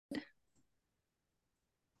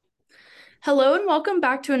Hello and welcome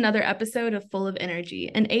back to another episode of Full of Energy,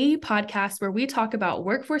 an AE podcast where we talk about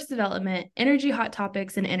workforce development, energy hot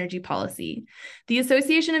topics, and energy policy. The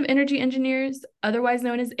Association of Energy Engineers, otherwise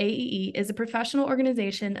known as AEE, is a professional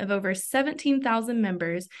organization of over 17,000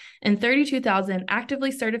 members and 32,000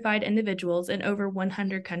 actively certified individuals in over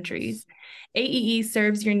 100 countries. AEE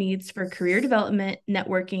serves your needs for career development,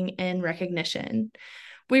 networking, and recognition.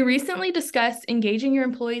 We recently discussed engaging your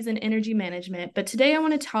employees in energy management, but today I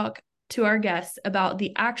want to talk to our guests about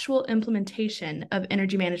the actual implementation of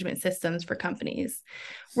energy management systems for companies.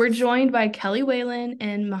 We're joined by Kelly Whalen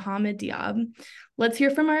and Mohammed Diab. Let's hear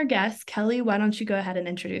from our guests. Kelly, why don't you go ahead and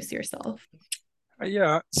introduce yourself?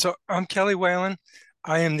 So I'm Kelly Whalen.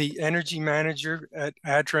 I am the energy manager at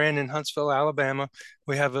Adtran in Huntsville, Alabama.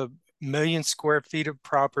 We have 1 million square feet of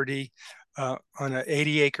property on an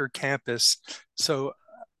 80-acre campus. So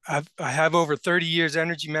I have over 30 years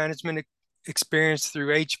energy management experience through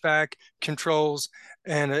HVAC, controls,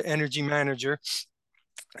 and an energy manager.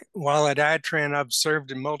 While at Adtran, I've served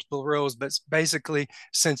in multiple roles, but basically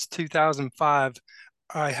since 2005,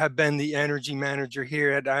 I have been the energy manager here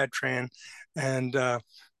at Adtran, and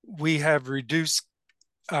we have reduced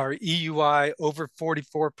our EUI over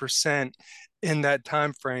 44% in that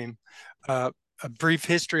time frame. A brief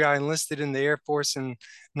history: I enlisted in the Air Force in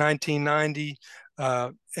 1990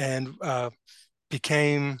 and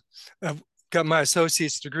became got my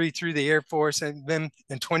associate's degree through the Air Force, and then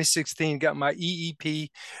in 2016 got my EEP,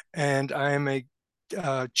 and I am a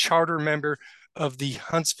charter member of the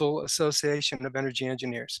Huntsville Association of Energy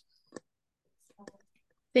Engineers.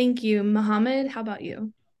 Thank you. Mohammed, how about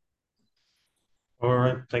you? All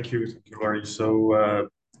right, thank you, Larry.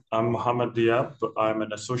 I'm Mohammed Diab. I'm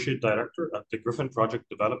an associate director at the Griffin Project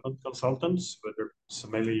Development Consultants, it's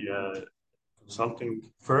mainly a consulting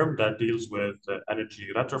firm that deals with energy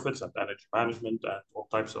retrofits and energy management and all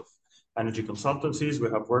types of energy consultancies. We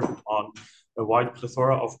have worked on a wide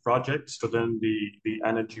plethora of projects within the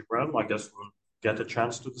energy realm. I guess we'll get a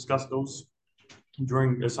chance to discuss those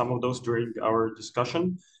during some of those during our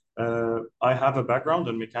discussion. I have a background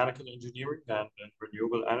in mechanical engineering and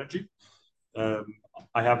renewable energy.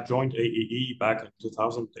 I have joined AEE back in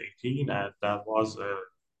 2018, and that was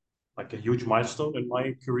like a huge milestone in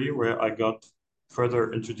my career where I got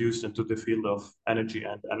further introduced into the field of energy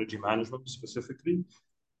and energy management specifically.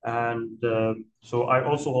 And so I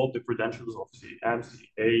also hold the credentials of the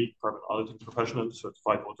AMC Carbon Auditing Professional,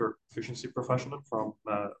 Certified Water Efficiency Professional from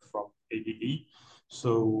AEE.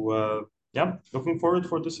 Yeah, looking forward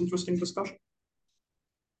for this interesting discussion.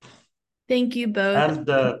 Thank you both.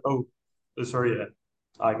 Sorry,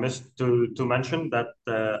 I missed to mention that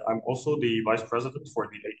I'm also the vice president for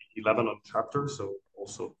the AEE Lebanon chapter. So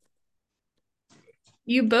also,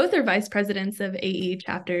 You both are vice presidents of AE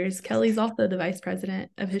chapters. Kelly's also the vice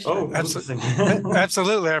president of his chapter.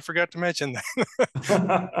 Absolutely. I forgot to mention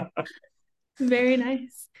that. Very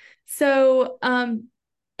nice. So,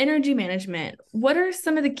 energy management. What are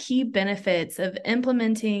some of the key benefits of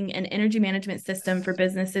implementing an energy management system for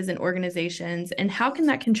businesses and organizations, and how can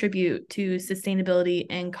that contribute to sustainability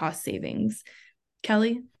and cost savings?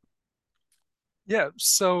 Kelly? Yeah,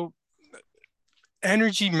 so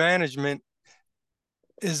energy management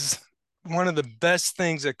is one of the best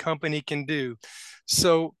things a company can do.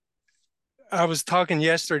 So I was talking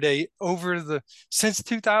yesterday, since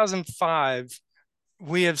 2005,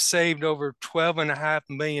 we have saved over $12.5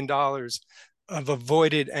 million of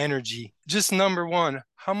avoided energy. Just number one,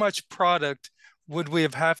 how much product would we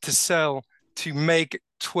have to sell to make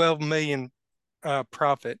 12 million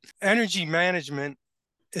profit? Energy management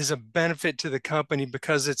is a benefit to the company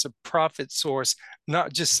because it's a profit source,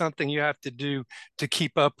 not just something you have to do to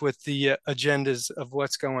keep up with the agendas of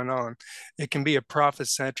what's going on. It can be a profit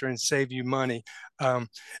center and save you money.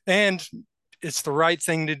 And it's the right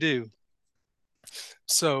thing to do.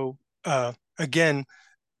 So again,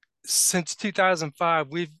 since 2005,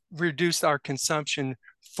 we've reduced our consumption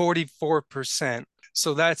 44%.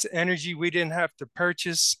 So that's energy we didn't have to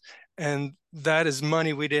purchase, and that is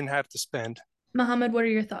money we didn't have to spend. Mohammed, what are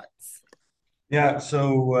your thoughts? Yeah,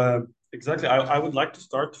 so exactly. I would like to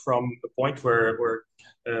start from the point where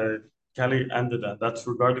Kelly ended, and that's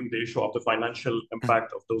regarding the issue of the financial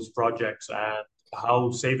impact of those projects and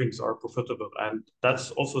how savings are profitable. And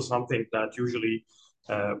that's also something that usually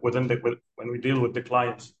when we deal with the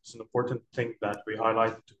clients, it's an important thing that we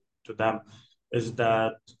highlight to them, is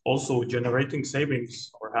that also generating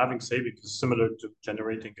savings or having savings is similar to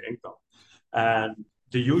generating income. And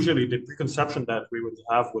usually the preconception that we would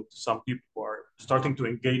have with some people who are starting to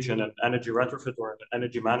engage in an energy retrofit or an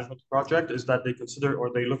energy management project is that they consider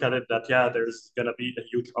or they look at it that, yeah, there's going to be a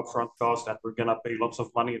huge upfront cost and we're going to pay lots of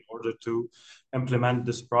money in order to implement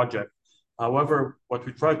this project. However, what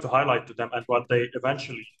we try to highlight to them and what they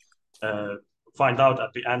eventually find out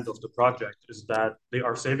at the end of the project is that they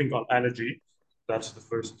are saving on energy. That's the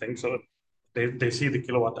first thing. So they see the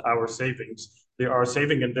kilowatt hour savings. They are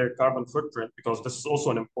saving in their carbon footprint, because this is also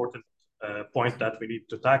an important point that we need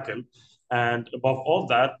to tackle. And above all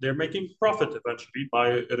that, they're making profit eventually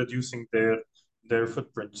by reducing their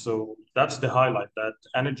footprint. So that's the highlight, that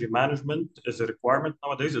energy management is a requirement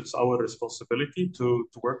nowadays. It's our responsibility to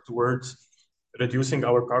work towards reducing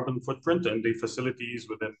our carbon footprint and the facilities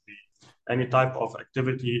within any type of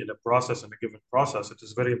activity in a process, in a given process. It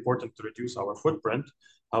is very important to reduce our footprint.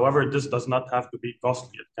 However, this does not have to be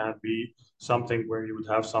costly. It can be something where you would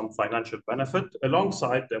have some financial benefit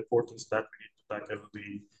alongside the importance that we need to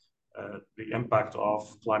tackle the impact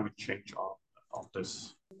of climate change on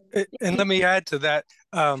this. And let me add to that.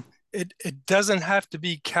 It doesn't have to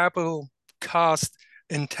be capital cost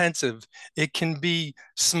intensive. It can be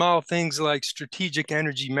small things like strategic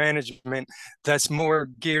energy management that's more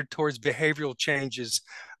geared towards behavioral changes.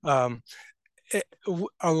 A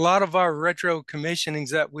lot of our retro commissionings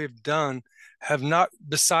that we've done have not,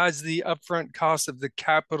 besides the upfront cost of the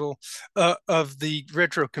capital of the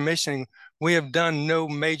retro commissioning, we have done no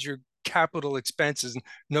major capital expenses,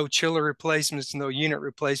 no chiller replacements, no unit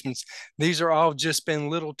replacements. These are all just been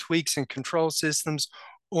little tweaks in control systems,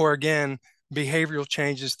 or again, behavioral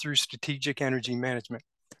changes through strategic energy management.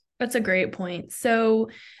 That's a great point. So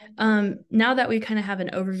now that we kind of have an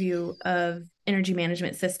overview of energy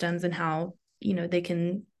management systems and how, you know, they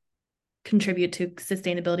can contribute to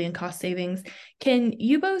sustainability and cost savings, can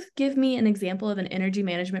you both give me an example of an energy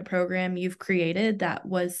management program you've created that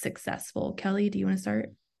was successful? Kelly, do you want to start?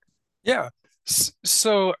 Yeah.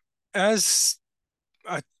 So as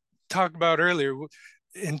I talked about earlier,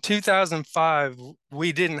 in 2005,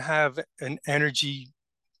 we didn't have an energy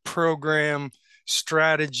program,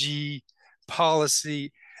 strategy,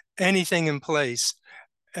 policy, anything in place.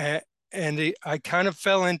 And I kind of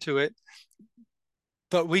fell into it,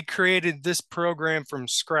 but we created this program from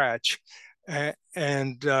scratch.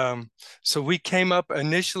 So we came up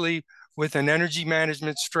initially with an energy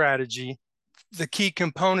management strategy. The key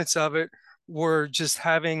components of it were just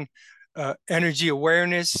having energy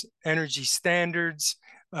awareness, energy standards,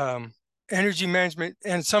 energy management,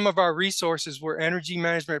 and some of our resources were energy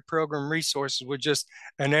management program resources with just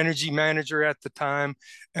an energy manager at the time,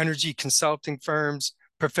 energy consulting firms,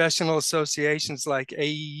 professional associations like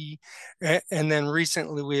AEE, and then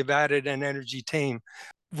recently we have added an energy team.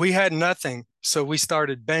 We had nothing, so we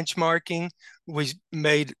started benchmarking. We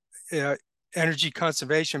made energy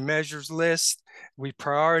conservation measures lists. We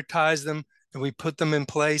prioritized them and we put them in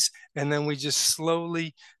place. And then we just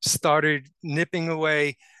slowly started nipping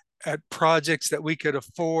away at projects that we could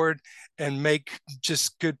afford and make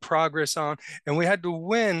just good progress on. And we had to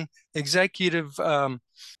win executive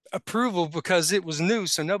approval because it was new.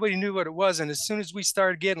 So nobody knew what it was. And as soon as we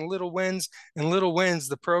started getting little wins,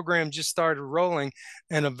 the program just started rolling.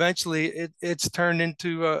 And eventually it's turned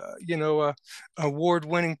into a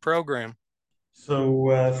award-winning program.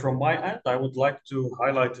 So from my end, I would like to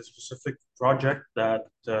highlight a specific project that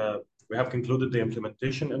we have concluded the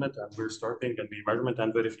implementation in it, and we're starting in the measurement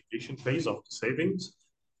and verification phase of the savings.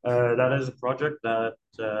 That is a project that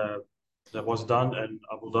was done in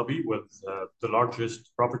Abu Dhabi with the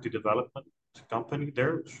largest property development company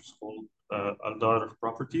there, which is called Aldar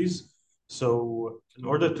Properties. So in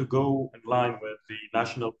order to go in line with the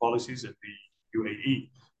national policies in the UAE,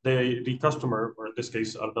 the customer, or in this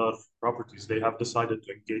case, Aldar Properties, they have decided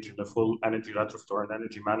to engage in a full energy retrofit or an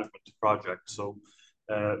energy management project. So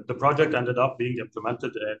the project ended up being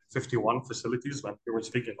implemented at 51 facilities, when we were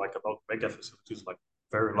speaking like about mega facilities, like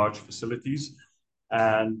very large facilities.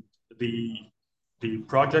 And the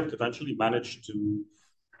project eventually managed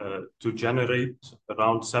to generate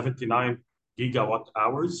around 79 gigawatt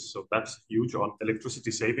hours. So that's huge on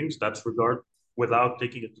electricity savings. That's without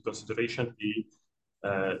taking into consideration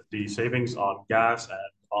the savings on gas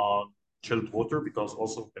and on chilled water, because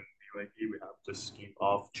also in the UAE we have this scheme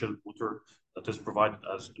of chilled water that is provided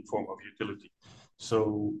as in form of utility.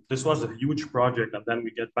 So this was a huge project, and then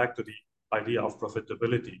we get back to the idea of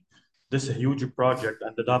profitability. This huge project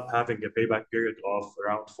ended up having a payback period of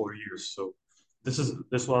around 4 years. So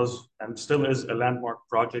this was and still is a landmark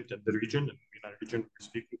project in the region, in the MENA region we're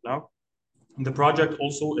speaking now. And the project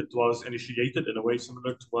also, it was initiated in a way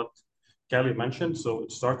similar to what Kelly mentioned. So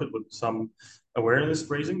it started with some awareness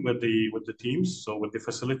raising with the teams. So with the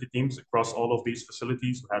facility teams across all of these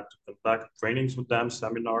facilities, we had to conduct trainings with them,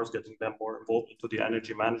 seminars, getting them more involved into the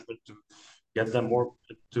energy management to get them more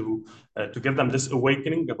to give them this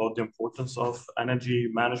awakening about the importance of energy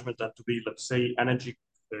management and to be, let's say, energy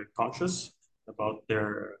conscious about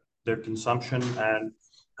their consumption and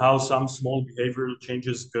how some small behavioral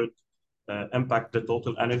changes could impact the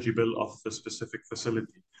total energy bill of the specific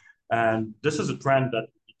facility. And this is a trend that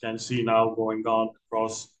you can see now going on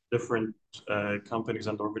across different companies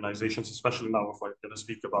and organizations, especially now if I'm going to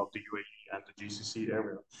speak about the UAE and the GCC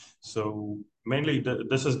area. So mainly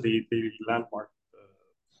this is the landmark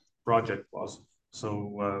project was.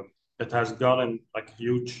 So it has gotten like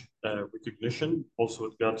huge recognition. Also,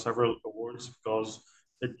 it got several awards because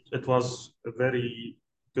it was a very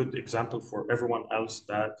good example for everyone else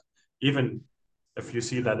that even if you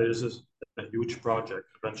see that it is a huge project,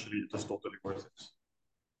 eventually it is totally worth it.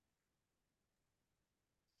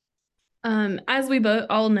 As we both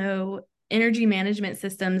all know, energy management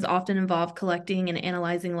systems often involve collecting and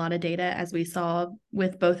analyzing a lot of data, as we saw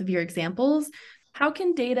with both of your examples. How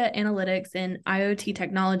can data analytics and IoT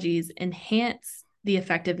technologies enhance the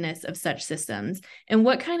effectiveness of such systems? And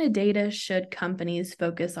what kind of data should companies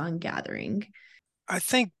focus on gathering? I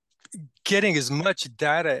think getting as much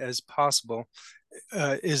data as possible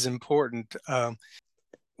is important.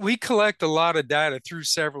 We collect a lot of data through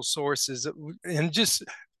several sources, and just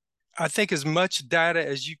I think as much data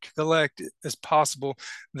as you collect as possible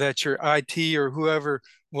that your IT or whoever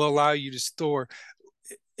will allow you to store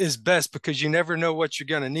is best, because you never know what you're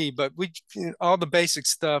going to need. But all the basic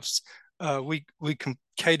stuffs, we can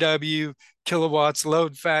KW, kilowatts,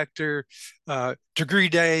 load factor, degree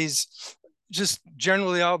days, just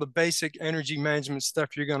generally all the basic energy management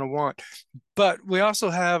stuff you're going to want. But we also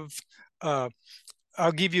have,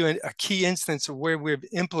 I'll give you a key instance of where we've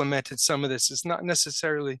implemented some of this. It's not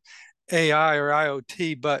necessarily AI or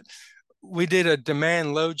IoT, but we did a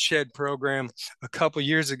demand load shed program a couple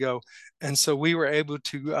years ago. And so we were able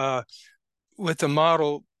to, with a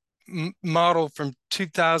model from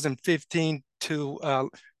 2015 to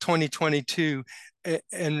 2022,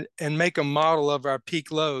 and make a model of our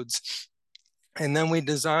peak loads. And then we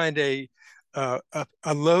designed a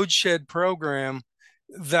load shed program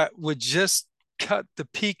that would just cut the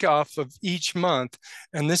peak off of each month.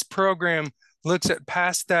 And this program looks at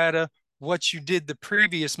past data, what you did the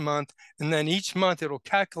previous month, and then each month it'll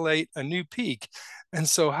calculate a new peak. And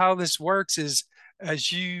so how this works is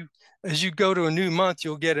as you go to a new month,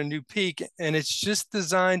 you'll get a new peak, and it's just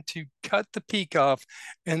designed to cut the peak off.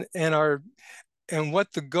 And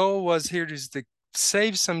what the goal was here is to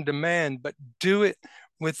save some demand, but do it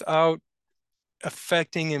without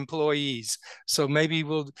affecting employees. So maybe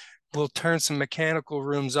we'll turn some mechanical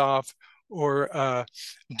rooms off, or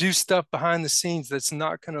do stuff behind the scenes that's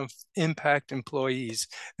not going to impact employees.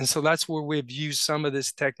 And so that's where we've used some of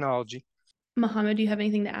this technology. Mohammed, do you have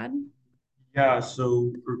anything to add? Yeah,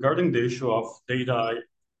 so regarding the issue of data,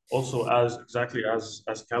 also exactly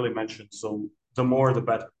as Kelly mentioned, so the more the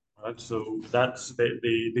better, right? So that's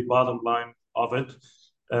the bottom line of it.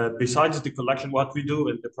 Besides the collection, what we do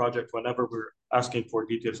in the project whenever we're asking for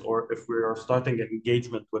details, or if we are starting an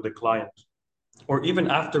engagement with a client, or even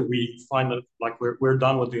after we find that like we're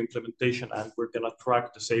done with the implementation and we're gonna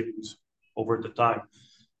track the savings over the time,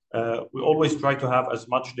 we always try to have as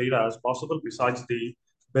much data as possible besides the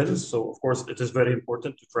bills. So of course, it is very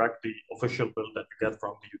important to track the official bill that you get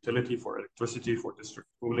from the utility for electricity, for district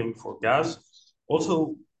cooling, for gas.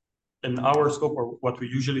 Also, in our scope, or what we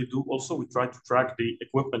usually do also, we try to track the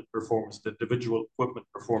equipment performance, the individual equipment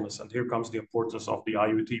performance. And here comes the importance of the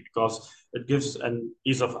IoT, because it gives an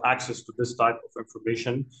ease of access to this type of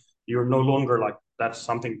information. You're no longer like, that's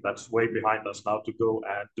something that's way behind us now to go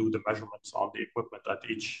and do the measurements on the equipment at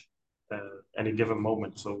any given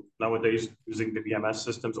moment. So nowadays, using the BMS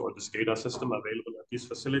systems or the SCADA system available at these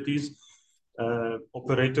facilities,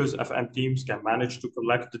 operators, FM teams can manage to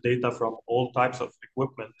collect the data from all types of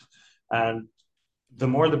equipment. And the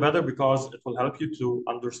more the better, because it will help you to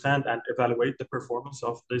understand and evaluate the performance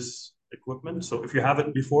of this equipment. So if you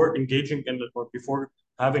haven't before engaging in it, or before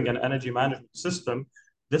having an energy management system,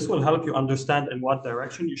 this will help you understand in what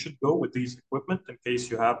direction you should go with these equipment in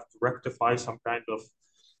case you have to rectify some kind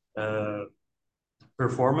of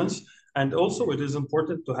performance. And also it is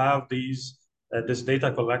important to have this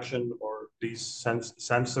data collection or these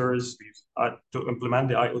sensors to implement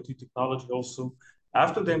the IoT technology also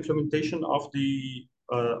after the implementation of the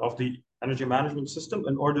energy management system,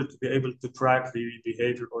 in order to be able to track the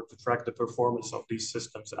behavior or to track the performance of these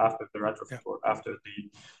systems after the retrofit, or after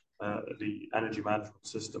the energy management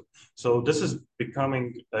system. So this is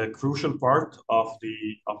becoming a crucial part of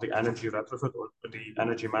the energy retrofit or the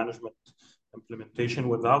energy management implementation.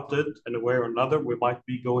 Without it, in a way or another, we might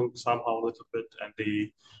be going somehow a little bit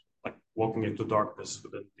and like walking into darkness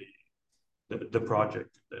within the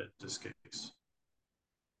project in this case.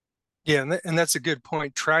 Yeah, and that's a good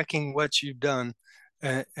point. Tracking what you've done,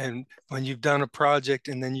 and when you've done a project,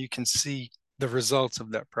 and then you can see the results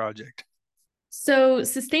of that project. So,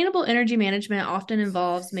 sustainable energy management often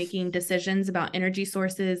involves making decisions about energy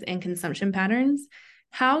sources and consumption patterns.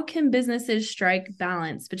 How can businesses strike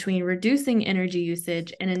balance between reducing energy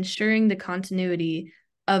usage and ensuring the continuity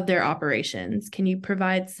of their operations? Can you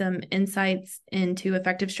provide some insights into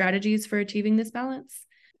effective strategies for achieving this balance?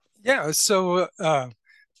 Yeah, so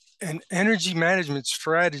an energy management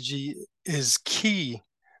strategy is key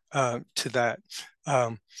to that.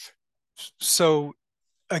 So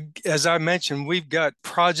as I mentioned, we've got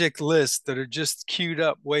project lists that are just queued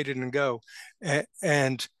up, waiting to go.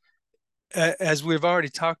 And as we've already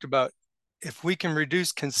talked about, if we can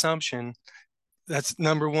reduce consumption, that's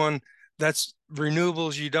number one. That's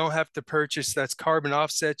renewables you don't have to purchase. That's carbon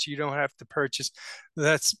offsets you don't have to purchase.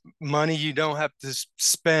 That's money you don't have to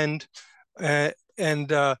spend. And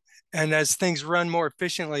as things run more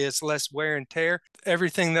efficiently, it's less wear and tear.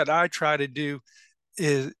 Everything that I try to do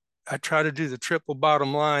is I try to do the triple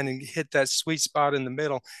bottom line and hit that sweet spot in the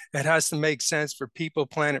middle. It has to make sense for people,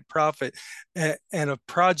 planet, profit. And a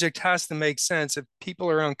project has to make sense. If people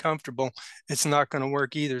are uncomfortable, it's not going to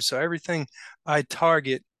work either. So everything I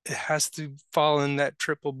target, it has to fall in that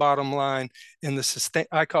triple bottom line in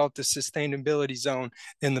I call it the sustainability zone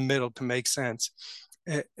in the middle to make sense.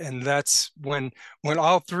 And that's when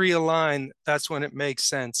all three align, that's when it makes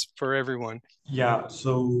sense for everyone. Yeah,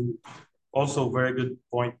 so also very good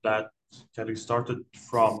point that Kelly started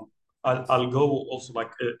from. I'll go also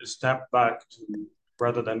like a step back to,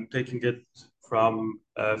 rather than taking it from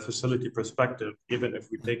a facility perspective, even if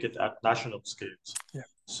we take it at national scales. Yeah.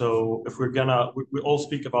 So if we all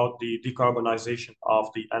speak about the decarbonization of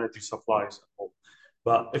the energy supplies at home.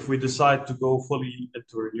 But if we decide to go fully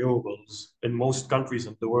into renewables, in most countries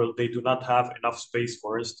in the world, they do not have enough space,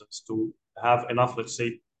 for instance, to have enough, let's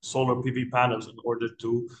say, solar PV panels in order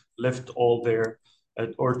to lift all their,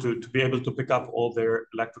 or to be able to pick up all their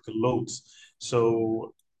electrical loads.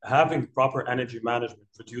 So having proper energy management,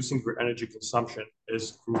 reducing your energy consumption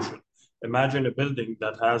is crucial. Imagine a building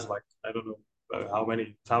that has like, I don't know, how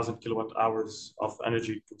many 1,000 kWh of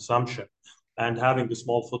energy consumption and having a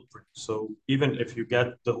small footprint. So even if you get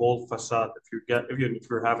the whole facade, even if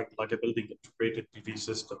you're having like a building integrated PV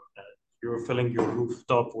system, you're filling your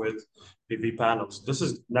rooftop with PV panels, this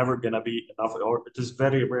is never going to be enough, or it is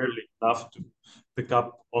very rarely enough to pick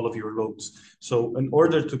up all of your loads. So in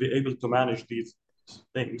order to be able to manage these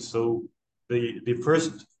things, so the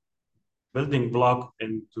first building block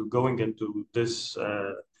into going into this,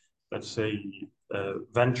 let's say,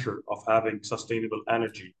 venture of having sustainable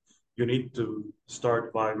energy, you need to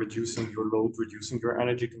start by reducing your load, reducing your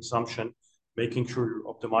energy consumption, making sure you're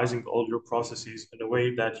optimizing all your processes in a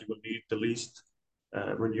way that you will need the least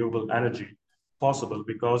renewable energy possible,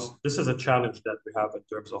 because this is a challenge that we have in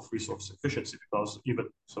terms of resource efficiency. Because even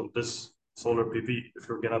so, this solar PV, if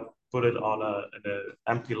you're gonna put it on an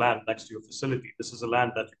empty land next to your facility, this is a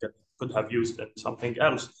land that you could have used in something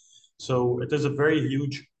else. So it is a very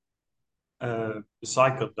huge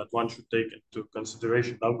cycle that one should take into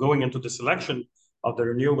consideration. Now, going into the selection of the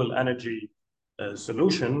renewable energy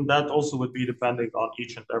solution, that also would be depending on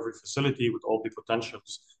each and every facility with all the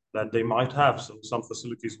potentials that they might have. So some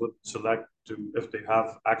facilities would select if they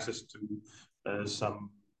have access to some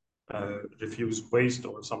refuse waste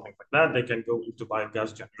or something like that, they can go into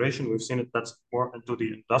biogas generation. We've seen it, that's more into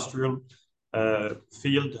the industrial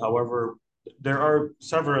field. However, there are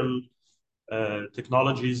several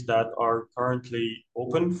technologies that are currently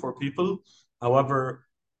open for people. However,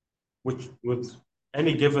 with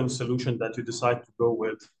any given solution that you decide to go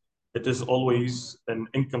with, it is always an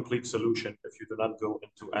incomplete solution if you do not go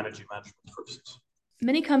into energy management first.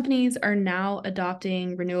 Many companies are now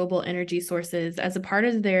adopting renewable energy sources as a part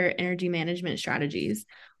of their energy management strategies.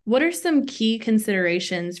 What are some key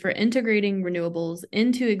considerations for integrating renewables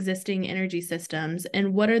into existing energy systems,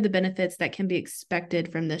 and what are the benefits that can be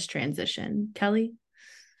expected from this transition? Kelly?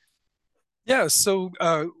 Yeah, so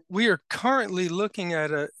we are currently looking at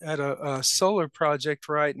a solar project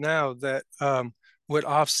right now that would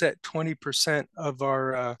offset 20% of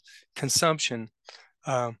our consumption.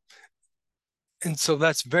 And so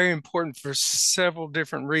that's very important for several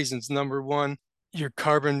different reasons. Number one, your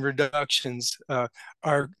carbon reductions.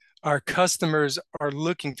 our customers are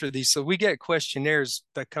looking for these. So we get questionnaires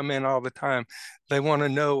that come in all the time. They want to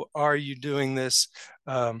know, are you doing this?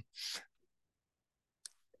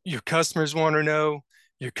 Your customers want to know,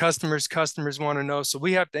 your customers' customers want to know. So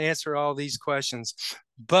we have to answer all these questions.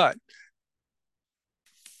 But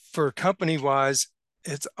for company-wise,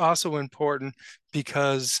 it's also important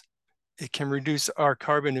because it can reduce our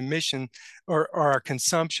carbon emission or our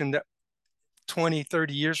consumption, that 20,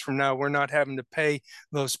 30 years from now, we're not having to pay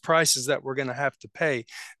those prices that we're going to have to pay.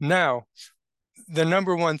 Now, the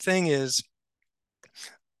number one thing is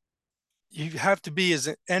you have to be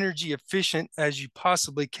as energy efficient as you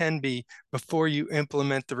possibly can be before you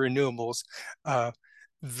implement the renewables.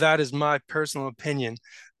 That is my personal opinion.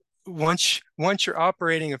 Once you're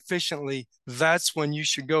operating efficiently, that's when you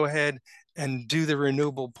should go ahead and do the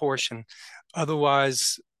renewable portion.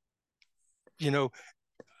 Otherwise,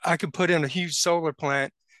 I could put in a huge solar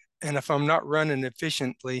plant, and if I'm not running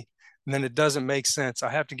efficiently, then it doesn't make sense. I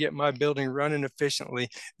have to get my building running efficiently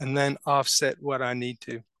and then offset what I need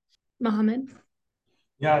to. Mohammed?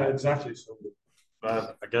 Yeah, exactly. So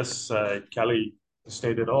I guess Kelly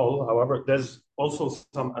stated all. However, there's also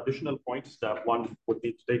some additional points that one would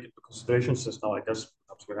need to take into consideration, since now I guess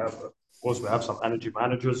perhaps of course, we have some energy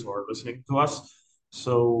managers who are listening to us.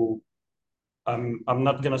 So I'm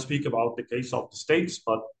not going to speak about the case of the States,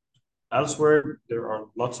 but elsewhere, there are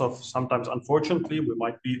lots of, sometimes unfortunately, we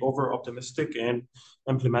might be over optimistic in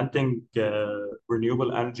implementing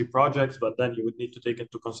renewable energy projects, but then you would need to take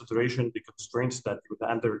into consideration the constraints that you would,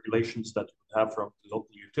 and the regulations that you would have from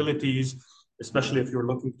local utilities, especially if you're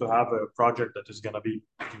looking to have a project that is going to be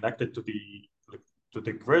connected to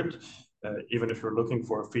the grid, even if you're looking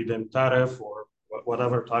for a feed-in tariff or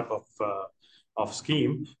whatever type of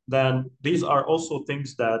scheme, then these are also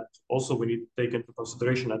things that also we need to take into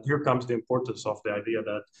consideration. And here comes the importance of the idea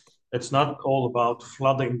that it's not all about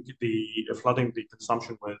flooding the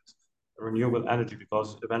consumption with renewable energy,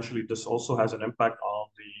 because eventually this also has an impact on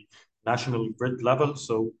the national grid level.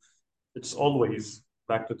 So it's always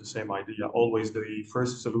back to the same idea, always the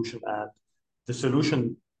first solution. And the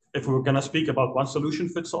solution, if we're going to speak about one solution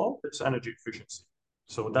fits all, it's energy efficiency.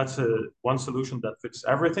 So that's one solution that fits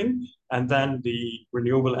everything. And then the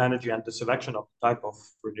renewable energy and the selection of the type of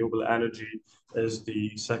renewable energy is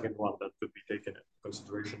the second one that could be taken into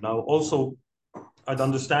consideration. Now, also, I'd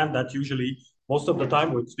understand that usually most of the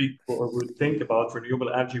time we'd speak or would think about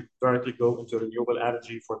renewable energy, directly go into renewable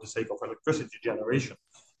energy for the sake of electricity generation.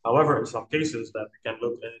 However, in some cases that we can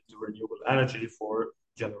look into renewable energy for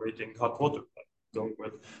generating hot water, like going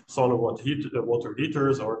with solar water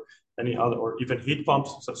heaters or any other, or even heat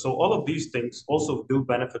pumps. So all of these things also do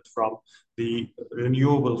benefit from the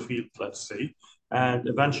renewable field, let's say, and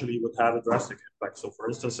eventually would have a drastic impact. So for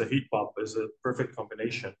instance, a heat pump is a perfect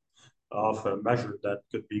combination of a measure that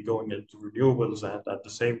could be going into renewables and at the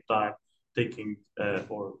same time taking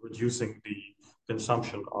or reducing the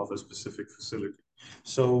consumption of a specific facility.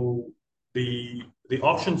 So the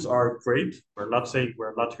options are great. We're not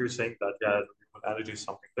here saying that renewable energy is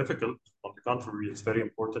something difficult. On the contrary, it's very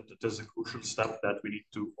important. It is a crucial step that we need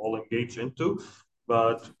to all engage into.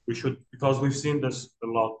 But we should, because we've seen this a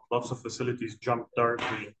lot, lots of facilities jump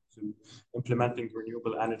directly into implementing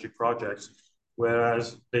renewable energy projects,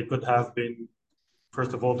 whereas they could have been,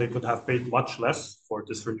 first of all, they could have paid much less for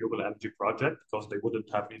this renewable energy project because they wouldn't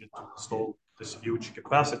have needed to install this huge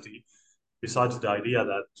capacity. Besides the idea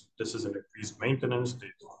that this is an increased maintenance, the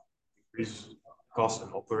increased cost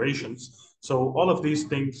and operations. So all of these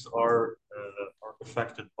things are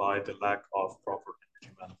affected by the lack of proper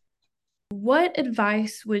energy management. What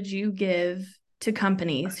advice would you give to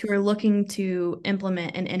companies who are looking to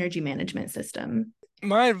implement an energy management system?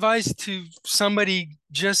 My advice to somebody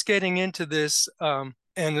just getting into this,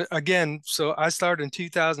 and again, so I started in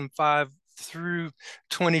 2005 through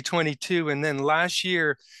 2022, and then last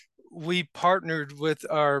year we partnered with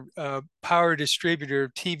our power distributor,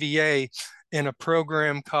 TVA, in a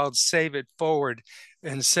program called Save It Forward.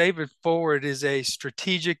 And Save It Forward is a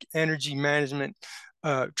strategic energy management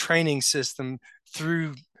training system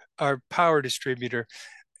through our power distributor.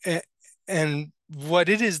 And what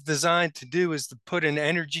it is designed to do is to put an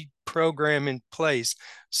energy program in place.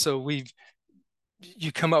 So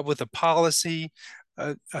you come up with a policy,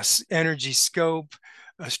 a energy scope,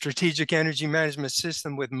 a strategic energy management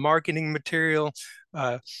system with marketing material,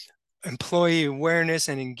 employee awareness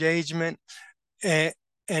and engagement, and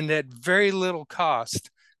at very little cost.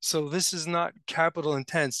 So this is not capital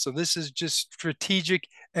intense. So this is just strategic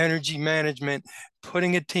energy management,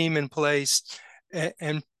 putting a team in place.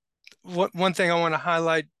 And one thing I want to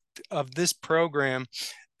highlight of this program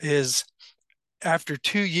is after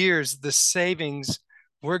 2 years, the savings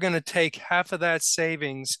we're going to take half of that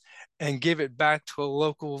savings and give it back to a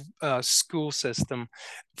local school system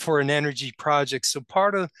for an energy project. So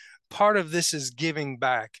part of this is giving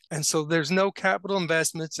back. And so there's no capital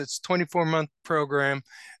investments. It's a 24-month program,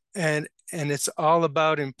 and it's all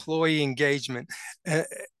about employee engagement.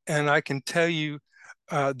 And I can tell you,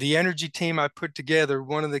 the energy team I put together,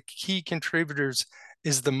 one of the key contributors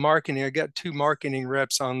is the marketing. I got 2 marketing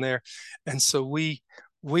reps on there. And so we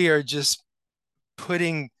are just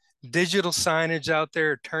putting digital signage out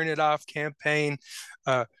there, turn it off campaign,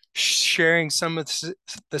 sharing some of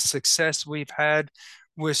the success we've had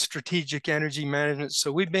with strategic energy management.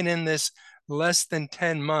 So we've been in this less than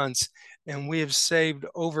 10 months, and we have saved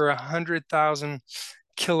over 100,000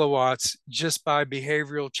 kilowatts just by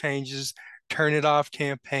behavioral changes, turn it off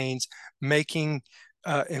campaigns, making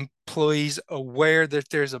employees aware that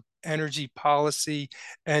there's a energy policy,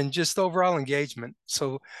 and just overall engagement.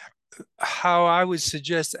 So how I would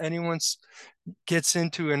suggest anyone gets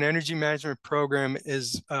into an energy management program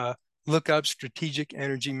is look up strategic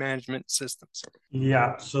energy management systems.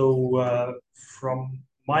 Yeah, so from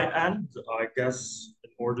my end, I guess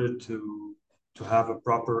in order to have a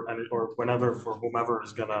proper, or whenever, for whomever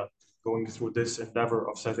is going through this endeavor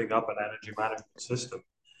of setting up an energy management system,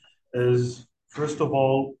 is first of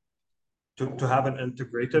all to have an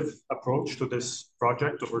integrative approach to this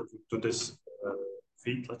project, or to this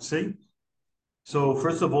feat, let's say. So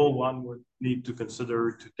first of all, one would need to consider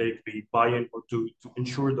to take the buy-in, or to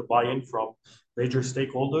ensure the buy-in from major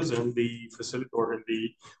stakeholders in the facility or in the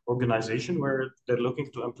organization where they're looking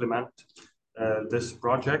to implement this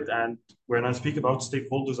project. And when I speak about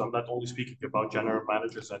stakeholders, I'm not only speaking about general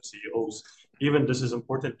managers and CEOs. Even this is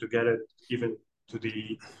important to get it even to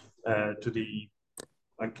the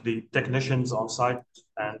like the technicians on site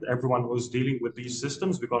and everyone who's dealing with these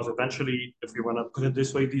systems, because eventually, if you want to put it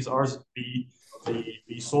this way, these are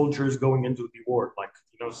the soldiers going into the war. Like,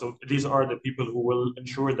 so these are the people who will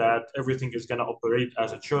ensure that everything is going to operate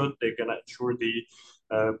as it should. They're going to ensure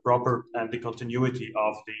the proper and the continuity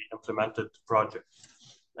of the implemented project.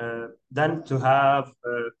 Then to have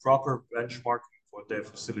proper benchmarking for their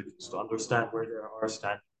facilities, to understand where they are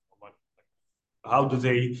standing. How do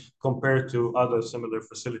they compare to other similar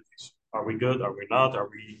facilities? Are we good? Are we not? Are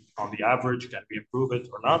we on the average? Can we improve it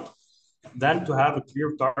or not? Then to have a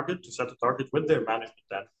clear target, to set a target with their management,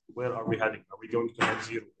 then where are we heading? Are we going to net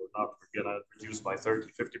zero or not? We're going to reduce by 30,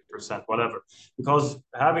 50%, whatever. Because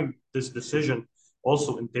having this decision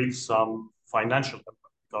also entails some financial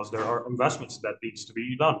impact, because there are investments that needs to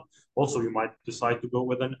be done. Also, you might decide to go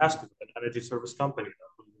with an estimate, an energy service company that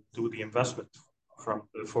will do the investment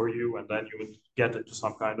for you, and then you would get into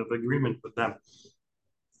some kind of agreement with them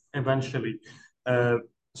eventually.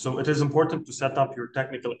 So it is important to set up your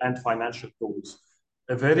technical and financial goals.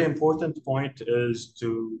 A very important point is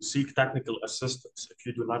to seek technical assistance if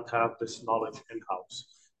you do not have this knowledge in-house.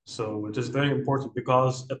 So it is very important,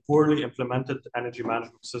 because a poorly implemented energy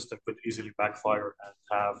management system could easily backfire and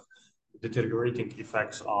have deteriorating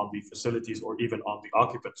effects on the facilities, or even on the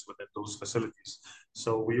occupants within those facilities.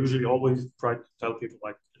 So we usually always try to tell people,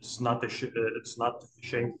 like, it's not a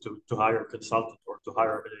shame to hire a consultant, or to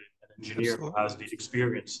hire an engineer who has the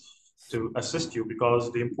experience to assist you,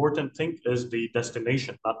 because the important thing is the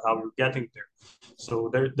destination, not how you're getting there.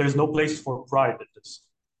 So there's no place for pride in this,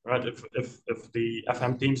 right? If the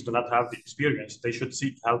FM teams do not have the experience, they should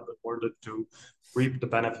seek help in order to reap the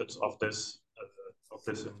benefits of this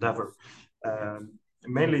endeavor.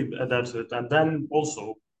 Mainly that's it. And then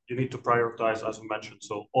also you need to prioritize, as we mentioned.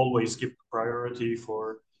 So always keep priority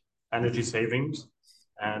for energy savings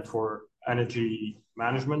and for energy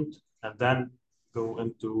management, and then go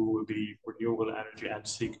into the renewable energy and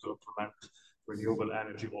seek to implement renewable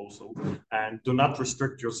energy also. And do not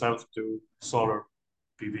restrict yourself to solar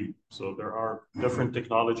PV. So there are different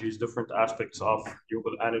technologies, different aspects of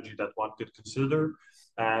renewable energy that one could consider.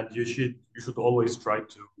 And you should always try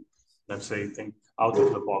to, let's say, think out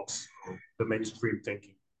of the box, the mainstream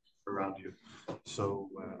thinking around you. So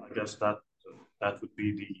I guess that would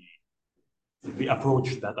be the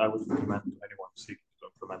approach that I would recommend to anyone seeking to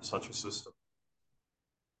implement such a system.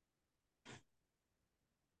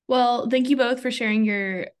 Well, thank you both for sharing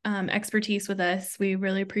your expertise with us. We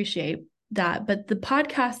really appreciate that. But the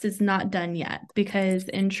podcast is not done yet, because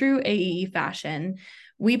in true AEE fashion,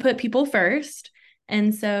 we put people first.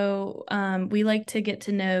 And so we like to get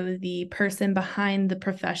to know the person behind the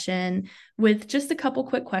profession with just a couple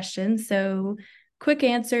quick questions. So quick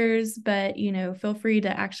answers, but, feel free to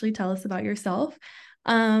actually tell us about yourself.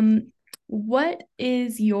 What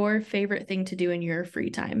is your favorite thing to do in your free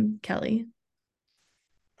time, Kelly?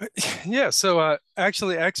 Yeah, so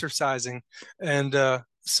actually exercising, and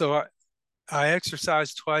so I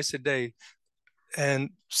exercise twice a day. And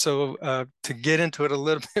so to get into it a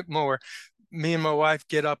little bit more, me and my wife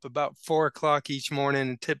get up about 4 o'clock each morning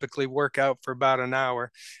and typically work out for about an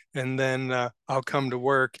hour. And then I'll come to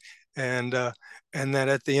work. And then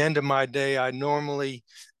at the end of my day, I normally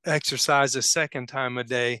exercise a second time a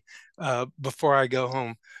day before I go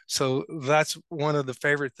home. So that's one of the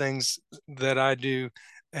favorite things that I do.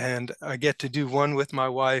 And I get to do one with my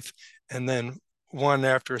wife and then one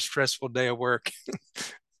after a stressful day of work.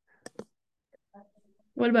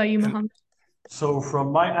 What about you, Mohammed? So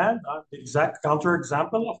from my end, I'm the exact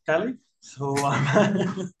counterexample of Kelly. So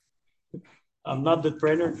I'm not the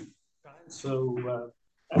trainer kind. So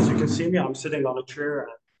as you can see me, I'm sitting on a chair,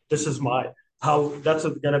 and this is that's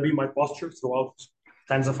gonna be my posture throughout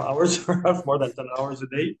tens of hours, perhaps more than 10 hours a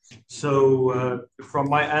day. So from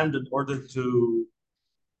my end, in order to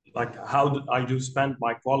like how I do spend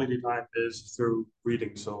my quality time is through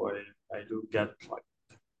reading. So I do get like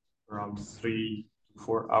around 3 to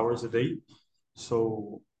 4 hours a day.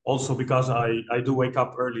 So also because I do wake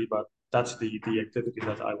up early, but that's the activity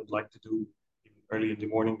that I would like to do early in the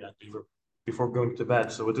morning and before going to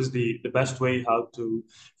bed. So it is the best way how to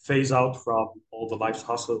phase out from all the life's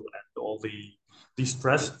hustle and all the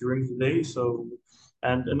stress during the day. So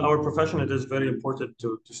and in our profession, it is very important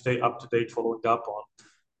to stay up to date, following up on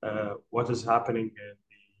what is happening in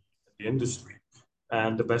the industry.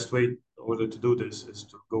 And the best way in order to do this is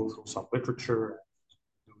to go through some literature and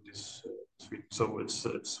do this. So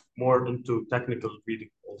it's more into technical reading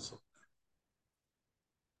also.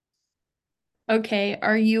 Okay,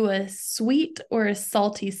 are you a sweet or a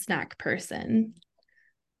salty snack person,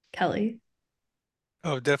 Kelly?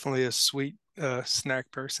 Oh, definitely a sweet snack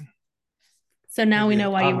person. So now we Maybe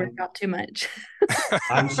know why you work out too much.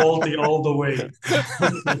 I'm salty all the way.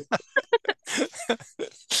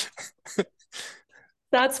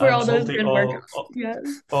 That's where I'm all those salty good work. Yeah.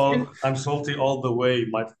 I'm salty all the way.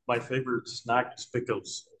 My favorite snack is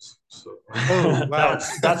pickles. So Oh, wow.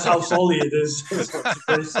 that's how salty it is. So it's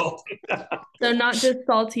very salty. So not just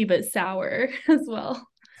salty, but sour as well.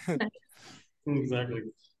 Exactly.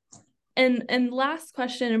 And last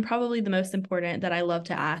question, and probably the most important that I love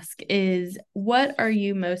to ask is, what are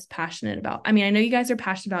you most passionate about? I mean, I know you guys are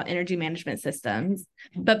passionate about energy management systems,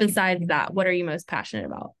 but besides that, what are you most passionate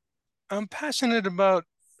about? I'm passionate about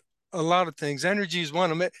a lot of things. Energy is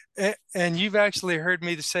one of them. And you've actually heard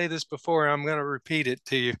me say this before. I'm going to repeat it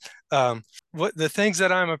to you. What the things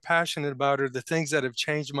that I'm passionate about are the things that have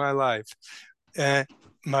changed my life.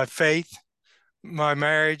 My faith, my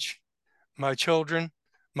marriage, my children,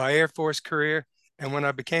 my Air Force career, and when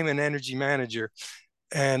I became an energy manager.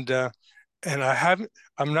 And I'm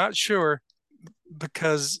not sure,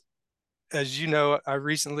 because as you know, I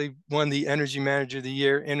recently won the Energy Manager of the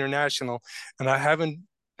Year International, and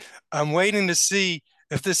I'm waiting to see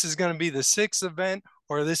if this is going to be the sixth event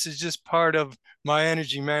or this is just part of my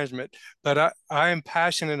energy management. But I am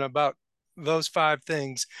passionate about those 5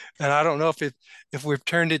 things, and I don't know if we've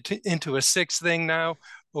turned it into a sixth thing now,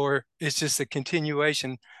 or it's just a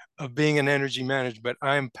continuation of being an energy manager. But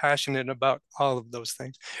I am passionate about all of those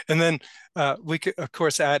things. And then we could, of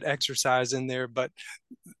course, add exercise in there, but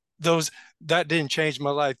that didn't change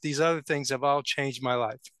my life. These other things have all changed my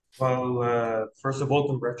life. Well, first of all,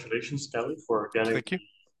 congratulations, Kelly, for getting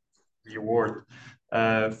the award.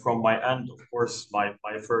 From my end, of course, the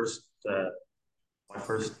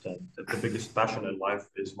biggest passion in life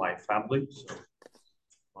is my family, so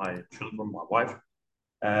my children, my wife.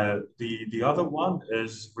 The other one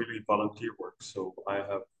is really volunteer work. So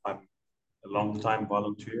I'm a long time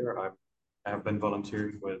volunteer. I have been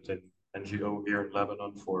volunteering with an NGO here in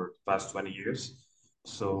Lebanon for the past 20 years.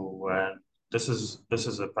 So this is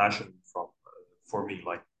a passion for me.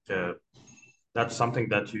 Like that's something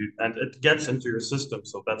that and it gets into your system.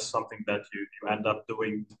 So that's something that you end up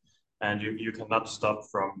doing, and you cannot stop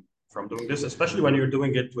from doing this, especially when you're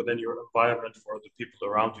doing it within your environment for the people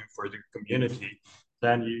around you, for the community.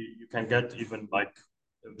 Then you can get even like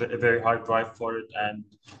a very high drive for it, and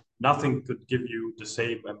nothing could give you the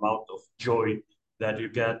same amount of joy that you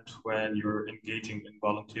get when you're engaging in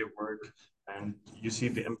volunteer work and you see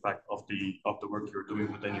the impact of the work you're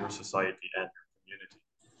doing within your society and your community.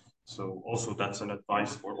 So also that's an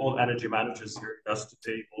advice for all energy managers here just to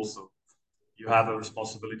take also. You have a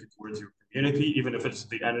responsibility towards your community, even if it's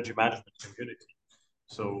the energy management community.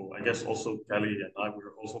 So I guess also Kelly and I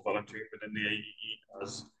were also volunteering within the AEE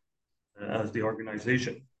as the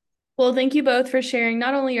organization. Well, thank you both for sharing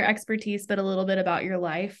not only your expertise, but a little bit about your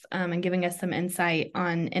life and giving us some insight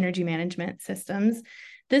on energy management systems.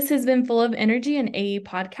 This has been Full of Energy, an AE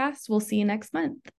podcast. We'll see you next month.